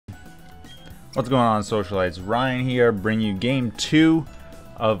What's going on, socialites? Ryan here, bringing you game 2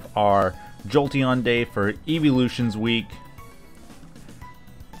 of our Jolteon day for Eeveelutions week.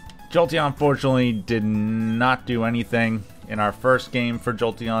 Jolteon unfortunately did not do anything in our first game for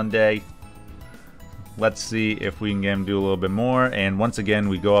Jolteon day. Let's see if we can get him to do a little bit more. And once again,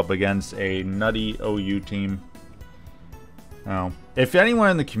 we go up against a nutty OU team. Now, if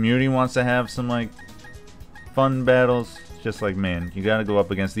anyone in the community wants to have some like fun battles, just like, man, you gotta go up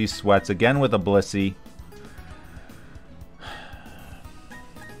against these sweats again with a Blissey.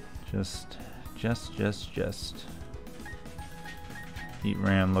 Just. Heat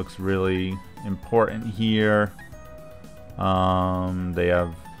Ram looks really important here. They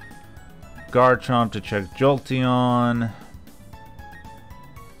have Garchomp to check Jolteon.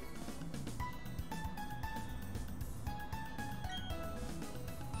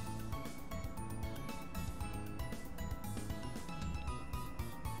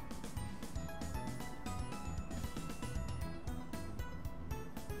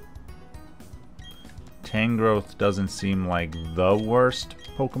 Tangrowth doesn't seem like the worst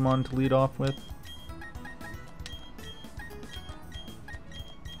Pokemon to lead off with.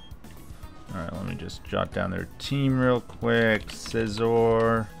 Alright, let me just jot down their team real quick.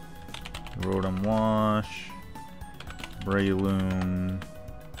 Scizor, Rotom Wash, Breloom,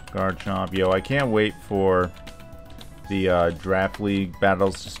 Garchomp. Yo, I can't wait for the Draft League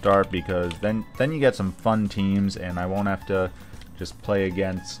battles to start, because then you get some fun teams and I won't have to just play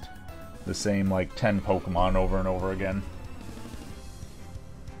against the same like 10 Pokemon over and over again.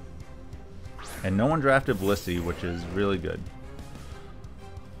 And no one drafted Blissey, which is really good.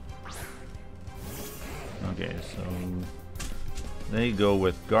 Okay, so they go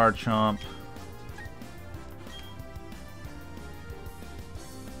with Garchomp.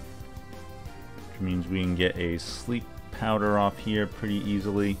 Which means we can get a sleep powder off here pretty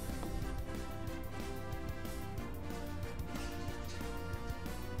easily.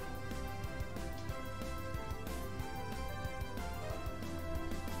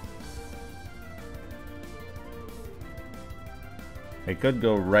 They could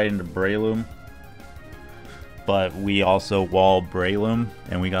go right into Breloom, but we also wall Breloom,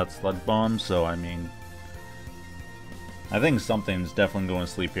 and we got Sludge Bomb, so I mean, I think something's definitely going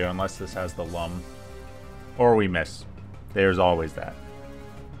to sleep here, unless this has the Lum. Or we miss. There's always that.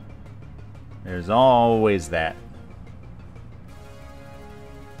 There's always that.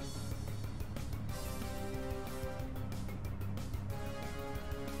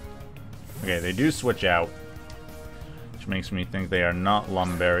 Okay, they do switch out, which makes me think they are not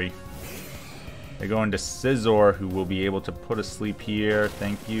Lumberry. They go into Scizor, who will be able to put a sleep here.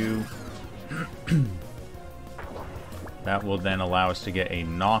 Thank you. That will then allow us to get a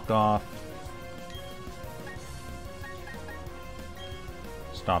knockoff,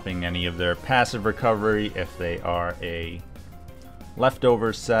 stopping any of their passive recovery if they are a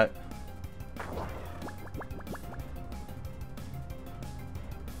leftover set.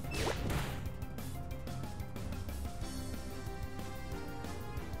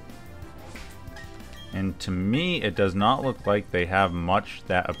 And to me, it does not look like they have much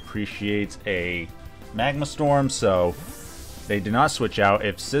that appreciates a Magma Storm, so they do not switch out.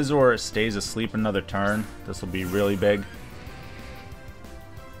 If Scizor stays asleep another turn, this will be really big.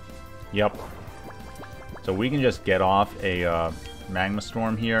 Yep. So we can just get off a Magma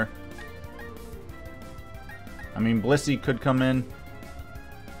Storm here. I mean, Blissey could come in.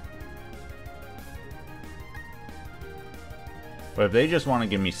 But if they just want to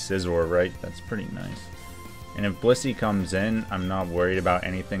give me Scizor, right, that's pretty nice. And if Blissey comes in, I'm not worried about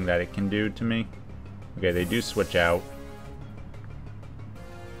anything that it can do to me. Okay, they do switch out.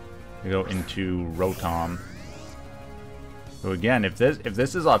 They go into Rotom. So again, if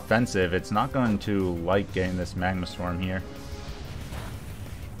this is offensive, it's not going to like getting this Magma Storm here.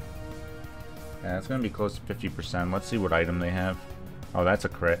 Yeah, it's going to be close to 50%. Let's see what item they have. Oh, that's a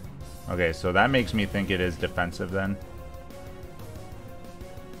crit. Okay, so that makes me think it is defensive then.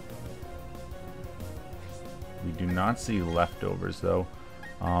 We do not see leftovers though.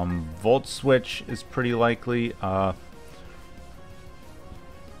 Volt Switch is pretty likely. I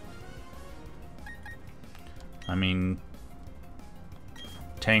mean,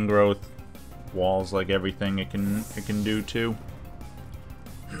 Tangrowth walls like everything it can do too.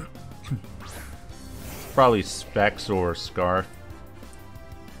 Probably Specs or Scarf.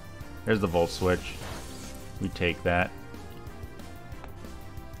 There's the Volt Switch. We take that.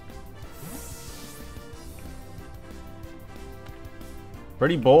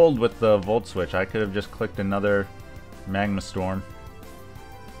 Pretty bold with the Volt Switch. I could have just clicked another Magma Storm.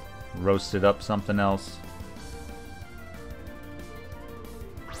 Roasted up something else.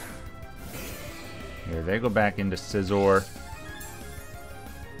 Here, they go back into Scizor.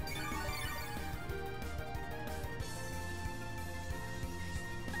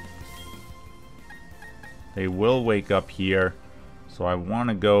 They will wake up here, so I want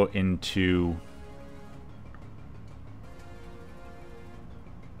to go into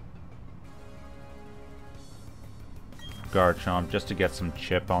Garchomp just to get some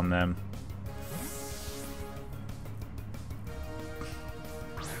chip on them.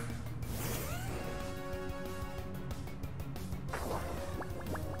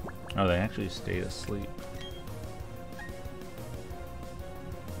 Oh, they actually stayed asleep.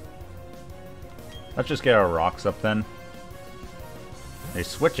 Let's just get our rocks up then. They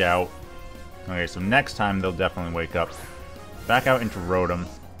switch out. Okay, so next time they'll definitely wake up. Back out into Rotom.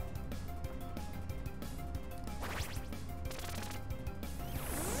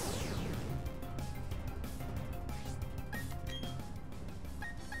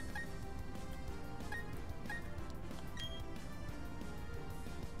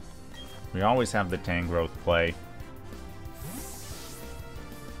 We always have the Tangrowth play.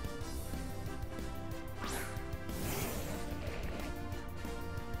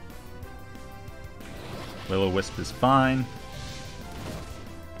 Will-O-Wisp is fine.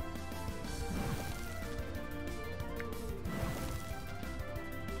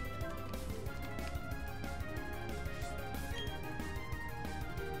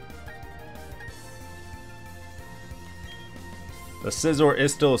 The Scizor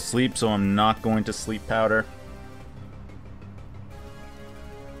is still asleep, so I'm not going to Sleep Powder.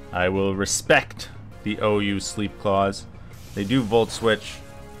 I will respect the OU Sleep Clause. They do Volt Switch.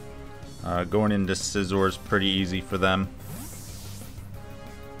 Going into Scizor is pretty easy for them.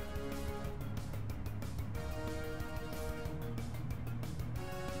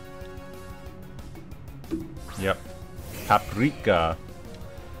 Yep. Paprika.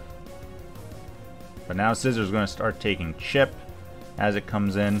 But now Scizor's going to start taking chip as it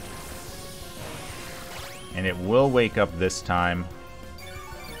comes in. And it will wake up this time,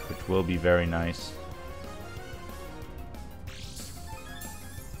 which will be very nice.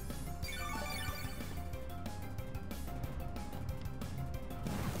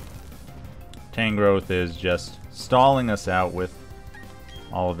 Tangrowth is just stalling us out with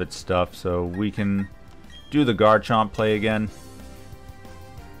all of its stuff, so we can do the Garchomp play again.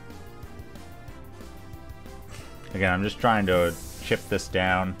 Again, I'm just trying to chip this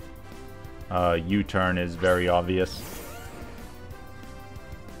down. U-turn is very obvious.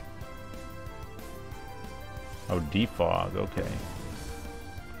 Oh, Defog, okay.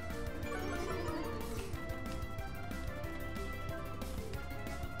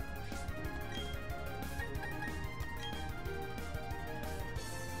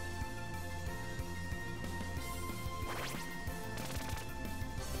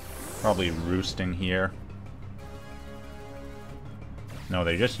 Probably roosting here. No,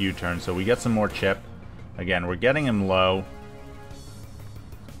 they just U-turn, so we get some more chip. Again, we're getting him low.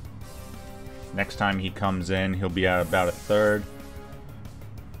 Next time he comes in, he'll be at about a third.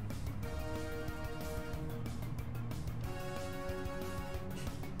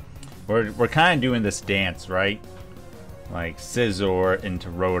 We're kind of doing this dance, right? Like Scizor into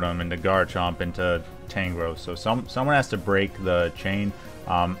Rotom, into Garchomp, into Tangrowth. So someone has to break the chain.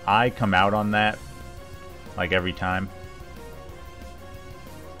 I come out on that, like every time.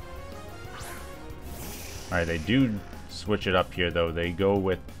 Alright, they do switch it up here, though. They go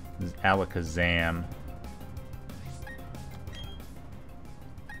with Alakazam.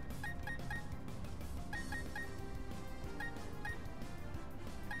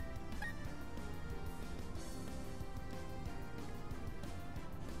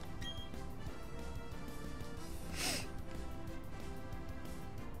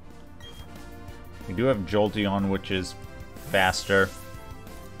 We do have Jolteon, which is faster.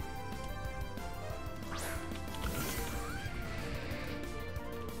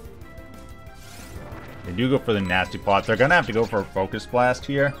 They do go for the Nasty Plot. They're going to have to go for a Focus Blast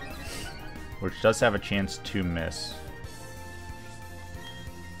here, which does have a chance to miss.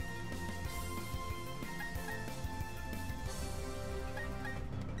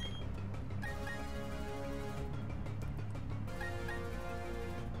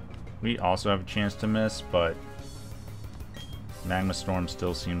 We also have a chance to miss, but Magma Storm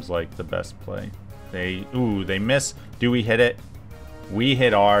still seems like the best play. They miss. Do we hit it? We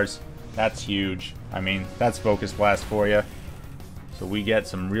hit ours. That's huge. I mean, that's Focus Blast for you. So we get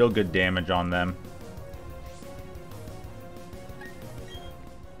some real good damage on them.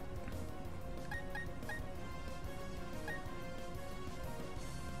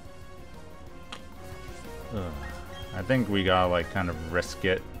 I think we gotta, like, kind of risk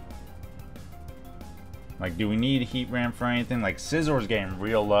it. Like, do we need heat ramp for anything? Like, Scissor's getting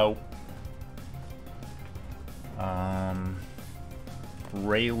real low.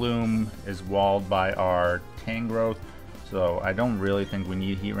 Rayloom is walled by our Tangrowth, so I don't really think we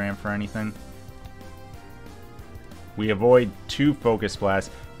need heat ramp for anything. We avoid 2 Focus Blasts.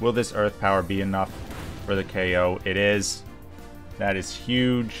 Will this Earth Power be enough for the KO? It is. That is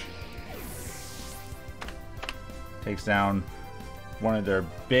huge. Takes down one of their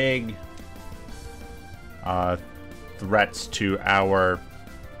big threats to our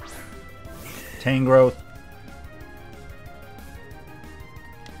Tangrowth.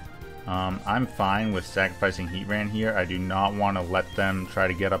 I'm fine with sacrificing Heatran here. I do not want to let them try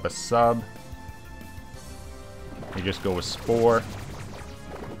to get up a sub. They just go with Spore.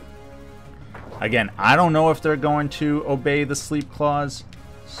 Again, I don't know if they're going to obey the Sleep Clause.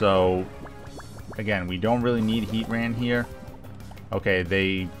 So, again, we don't really need Heatran here. Okay,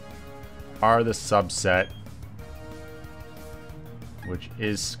 they are the subset, which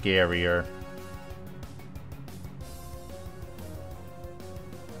is scarier.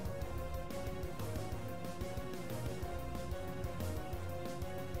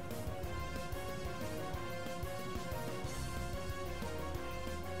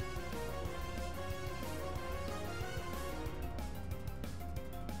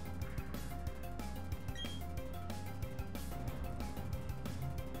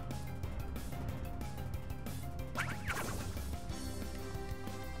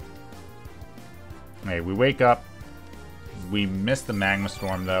 Hey, we wake up. We missed the Magma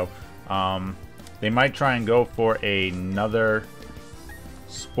Storm, though. They might try and go for another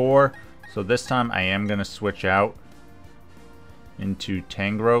Spore. So this time I am going to switch out into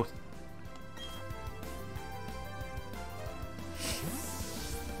Tangrowth.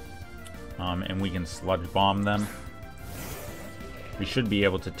 And we can Sludge Bomb them. We should be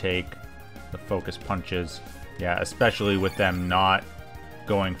able to take the Focus Punches. Yeah, especially with them not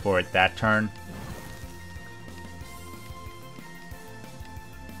going for it that turn.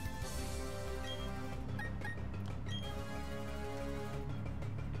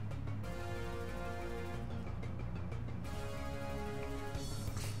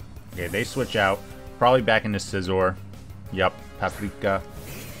 Okay, they switch out. Probably back into Scizor. Yup, Paprika.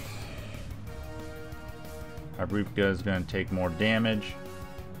 Paprika is going to take more damage.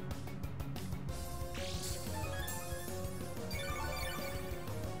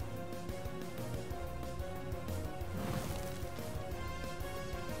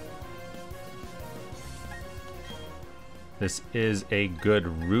 This is a good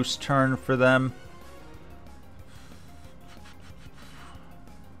Roost turn for them.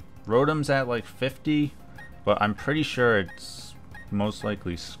 Rotom's at like 50, but I'm pretty sure it's most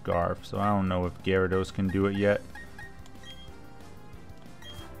likely Scarf, so I don't know if Gyarados can do it yet.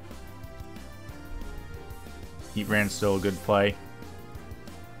 Heatran's still a good play.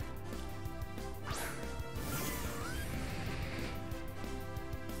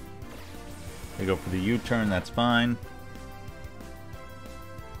 They go for the U-turn, that's fine.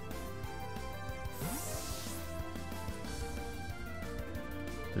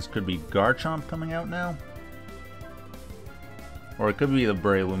 This could be Garchomp coming out now. Or it could be the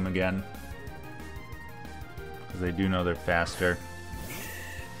Breloom again. Because they do know they're faster.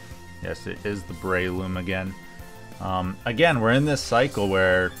 Yes, it is the Breloom again. Again, we're in this cycle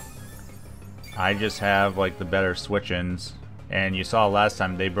where I just have like the better switch-ins. And you saw last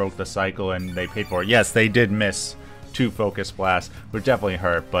time they broke the cycle and they paid for it. Yes, they did miss 2 Focus Blasts, which definitely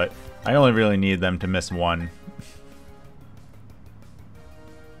hurt, but I only really need them to miss 1.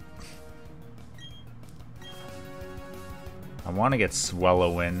 I want to get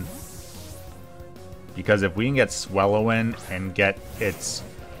Swellow in, because if we can get Swellow in and get its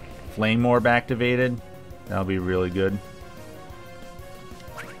Flame Orb activated, that'll be really good.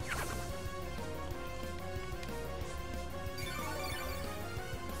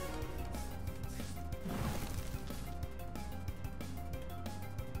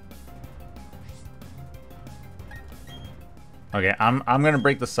 Okay, I'm gonna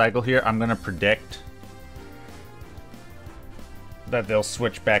break the cycle here. I'm gonna predict that they'll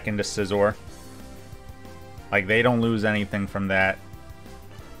switch back into Scizor. Like, they don't lose anything from that.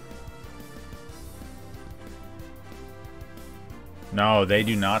 No, they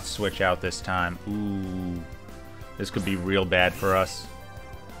do not switch out this time. Ooh, this could be real bad for us.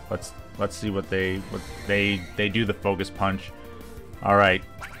 Let's see what they do. The Focus Punch. All right,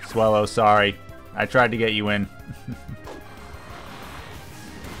 Swellow, sorry, I tried to get you in.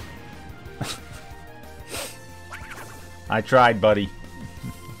 I tried, buddy.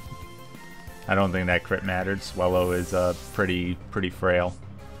 I don't think that crit mattered. Swellow is pretty frail.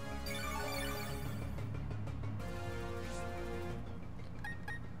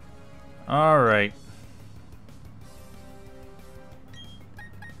 Alright.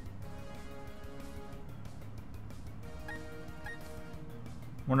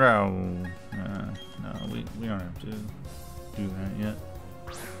 Wonder how... no, we don't have to do that yet.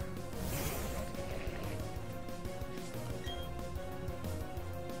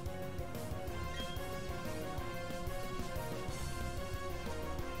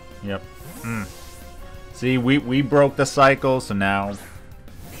 Yep. See, we broke the cycle, so now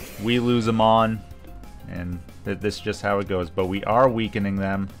we lose them on, and this is just how it goes. But we are weakening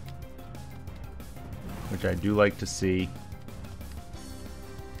them, which I do like to see.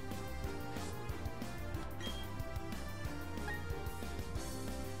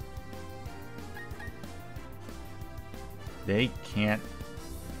 They can't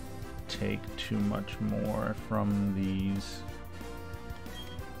take too much more from these.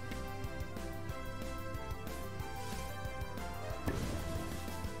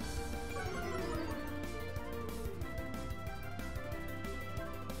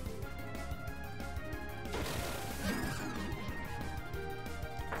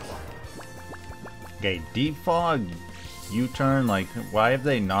 Okay, Deep Fog, U-turn, like, why have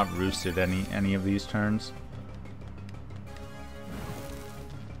they not roosted any of these turns?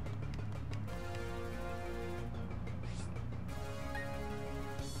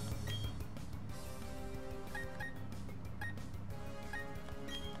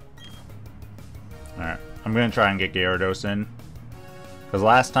 Alright, I'm gonna try and get Gyarados in. Because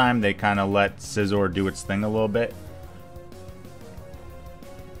last time they kind of let Scizor do its thing a little bit.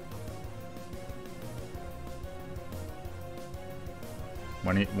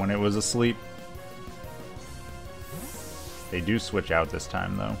 When it was asleep. They do switch out this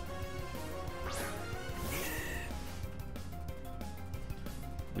time, though.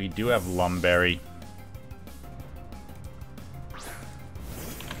 We do have Lumberry.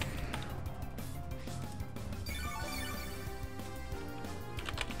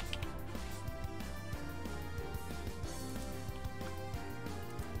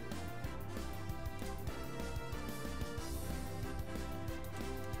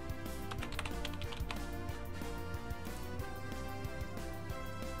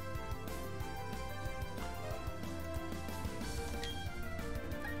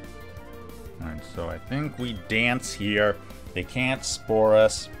 Alright, so I think we dance here. They can't spore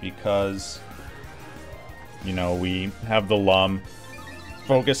us because, you know, we have the Lum.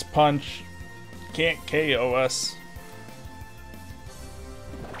 Focus Punch can't KO us.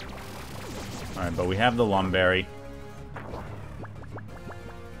 Alright, but we have the Lumberry.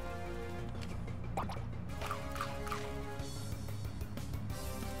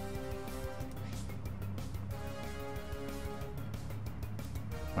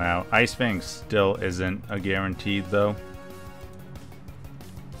 Wow, Ice Fang still isn't a guaranteed, though.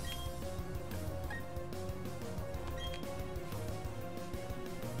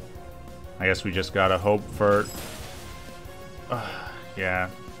 I guess we just gotta hope for... yeah.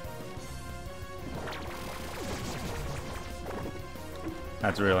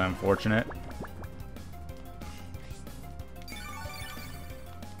 That's really unfortunate.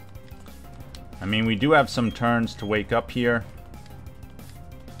 I mean, we do have some turns to wake up here.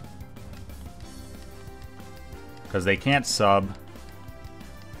 Because they can't sub.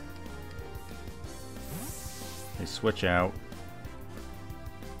 They switch out.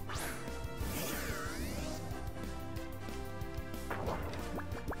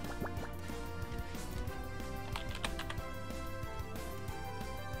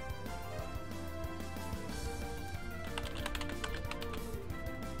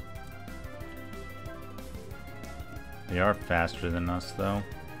 They are faster than us, though.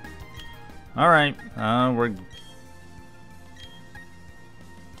 Alright,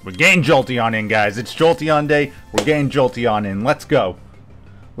 we're getting Jolteon in, guys. It's Jolteon day. We're getting Jolteon in. Let's go.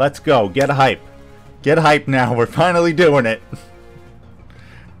 Let's go. Get hype. Get hype now. We're finally doing it.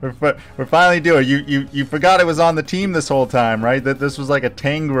 We're finally doing it. You forgot it was on the team this whole time, right? That this was like a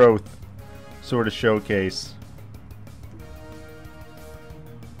Tangrowth sort of showcase.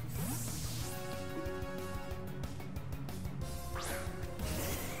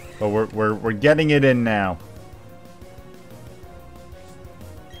 But we're getting it in now.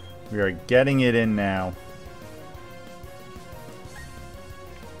 We are getting it in now.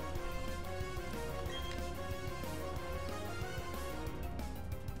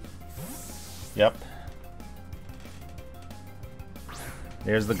 Yep.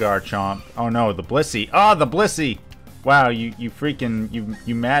 There's the Garchomp. Oh no, the Blissey. Ah, oh, the Blissey! Wow, you freaking,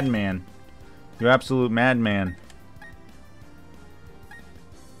 you madman. You absolute madman.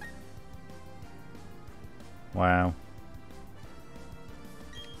 Wow.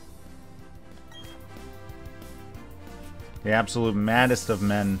 The absolute maddest of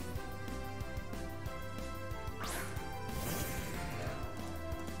men.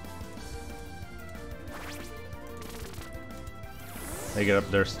 They get up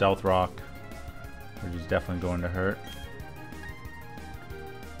their Stealth Rock, which is definitely going to hurt.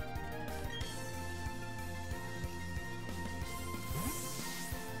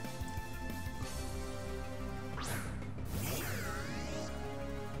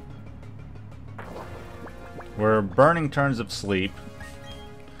 We're burning turns of sleep.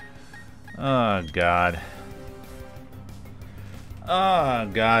 Oh, God. Oh,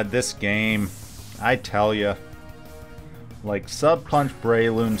 God, this game. I tell ya. Like, Sub Punch,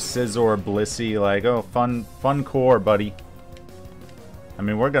 Breloom, Scizor, Blissey, like, oh, fun core, buddy. I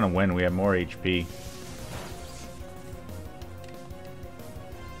mean, we're gonna win. We have more HP.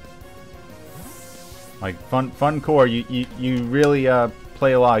 Like, fun core. You really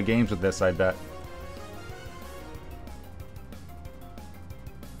play a lot of games with this, I bet.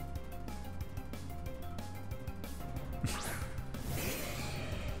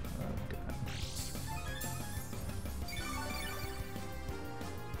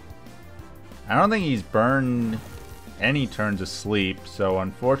 I don't think he's burned any turns of sleep, so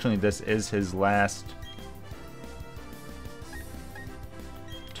unfortunately this is his last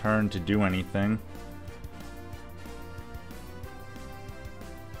turn to do anything.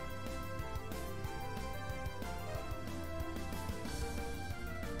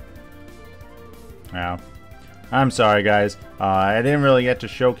 Yeah. I'm sorry, guys. I didn't really get to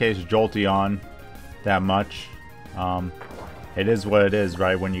showcase Jolteon that much. It is what it is,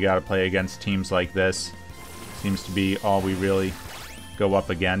 right? When you gotta play against teams like this. Seems to be all we really go up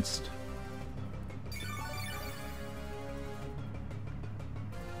against.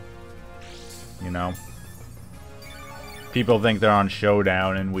 You know? People think they're on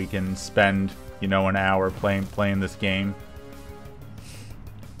Showdown and we can spend, you know, an hour playing this game.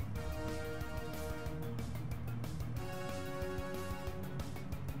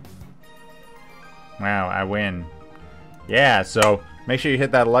 Wow, I win. Yeah, so make sure you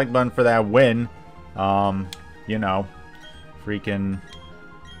hit that like button for that win. You know, freaking...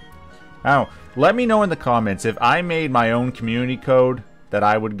 Oh, let me know in the comments if I made my own community code that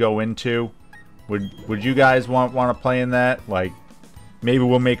I would go into. Would you guys want to play in that? Like, maybe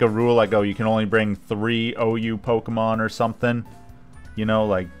we'll make a rule like, oh, you can only bring 3 OU Pokemon or something. You know,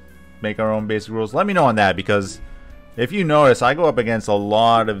 like, make our own basic rules. Let me know on that, because if you notice, I go up against a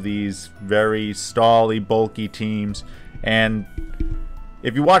lot of these very stally, bulky teams. And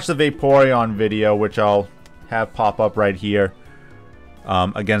if you watch the Vaporeon video, which I'll have pop up right here,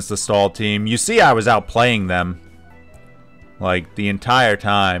 against the stall team, you see I was outplaying them, like, the entire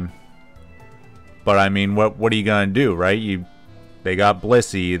time. But I mean, what are you gonna do, right? They got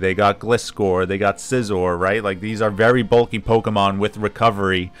Blissey, they got Gliscor, they got Scizor, right? Like, these are very bulky Pokemon with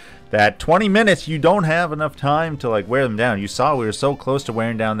recovery. That 20 minutes, you don't have enough time to, like, wear them down. You saw we were so close to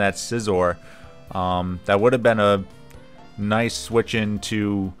wearing down that Scizor. That would have been a nice switch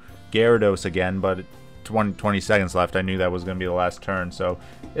into Gyarados again, but 20 seconds left. I knew that was going to be the last turn, so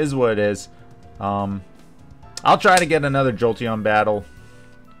is what it is. I'll try to get another Jolteon battle,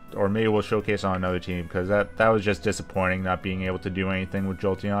 or maybe we'll showcase on another team, because that was just disappointing not being able to do anything with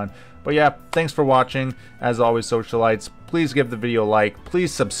Jolteon. But yeah, thanks for watching. As always, socialites, please give the video a like,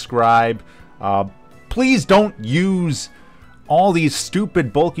 please subscribe, please don't use all these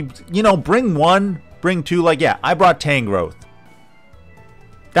stupid bulky, you know, bring 1, bring 2, like, yeah, I brought Tangrowth.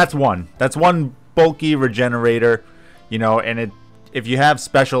 That's one bulky regenerator, you know, and if you have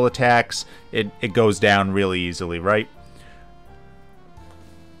special attacks, it goes down really easily, right?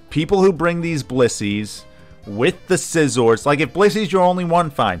 People who bring these Blisseys with the Scizors, like, if Blissey's your only one,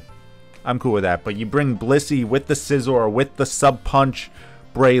 fine. I'm cool with that. But you bring Blissey with the Scizor, with the Sub Punch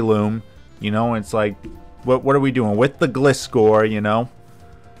Breloom, you know, it's like, what are we doing with the Gliscor, you know?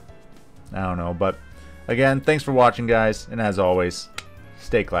 I don't know, but again, thanks for watching, guys, and as always,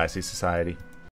 stay classy, society.